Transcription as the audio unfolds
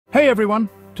Hey everyone!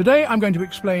 Today I'm going to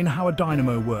explain how a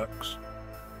dynamo works.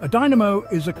 A dynamo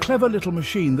is a clever little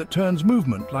machine that turns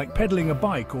movement, like pedaling a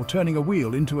bike or turning a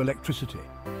wheel, into electricity.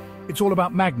 It's all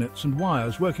about magnets and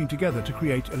wires working together to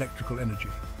create electrical energy.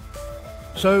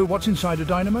 So what's inside a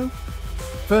dynamo?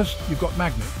 First, you've got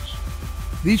magnets.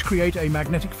 These create a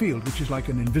magnetic field, which is like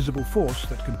an invisible force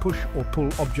that can push or pull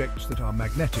objects that are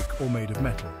magnetic or made of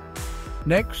metal.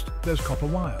 Next, there's copper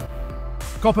wire.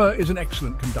 Copper is an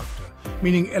excellent conductor,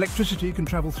 meaning electricity can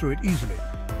travel through it easily.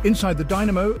 Inside the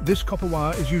dynamo, this copper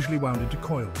wire is usually wound into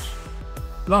coils.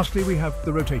 Lastly, we have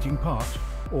the rotating part,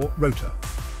 or rotor.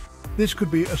 This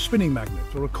could be a spinning magnet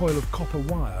or a coil of copper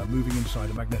wire moving inside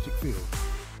a magnetic field.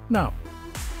 Now,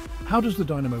 how does the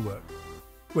dynamo work?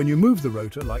 When you move the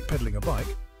rotor, like pedaling a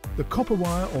bike, the copper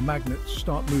wire or magnets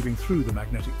start moving through the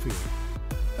magnetic field.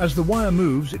 As the wire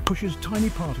moves, it pushes tiny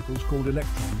particles called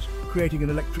electrons, creating an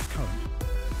electric current.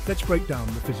 Let's break down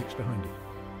the physics behind it.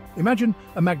 Imagine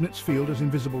a magnet's field as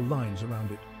invisible lines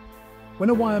around it. When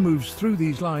a wire moves through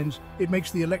these lines, it makes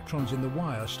the electrons in the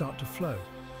wire start to flow.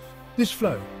 This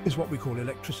flow is what we call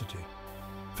electricity.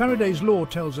 Faraday's law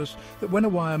tells us that when a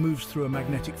wire moves through a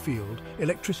magnetic field,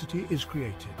 electricity is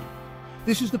created.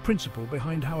 This is the principle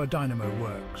behind how a dynamo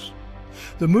works.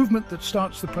 The movement that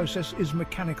starts the process is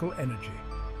mechanical energy.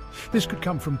 This could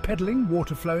come from pedaling,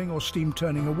 water flowing, or steam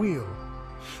turning a wheel.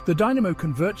 The dynamo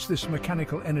converts this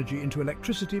mechanical energy into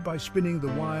electricity by spinning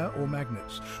the wire or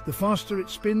magnets. The faster it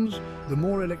spins, the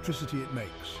more electricity it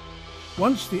makes.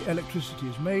 Once the electricity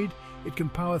is made, it can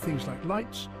power things like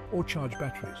lights or charge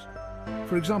batteries.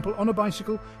 For example, on a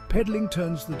bicycle, pedaling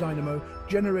turns the dynamo,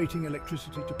 generating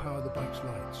electricity to power the bike's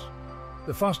lights.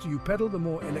 The faster you pedal, the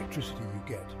more electricity you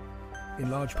get. In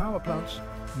large power plants,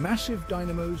 massive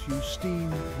dynamos use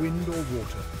steam, wind or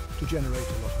water to generate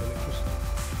a lot of electricity.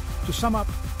 To sum up,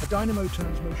 a dynamo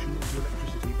turns motion into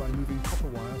electricity by moving copper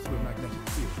wire through a magnetic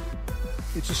field.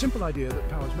 It's a simple idea that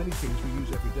powers many things we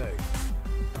use every day.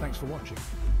 Thanks for watching.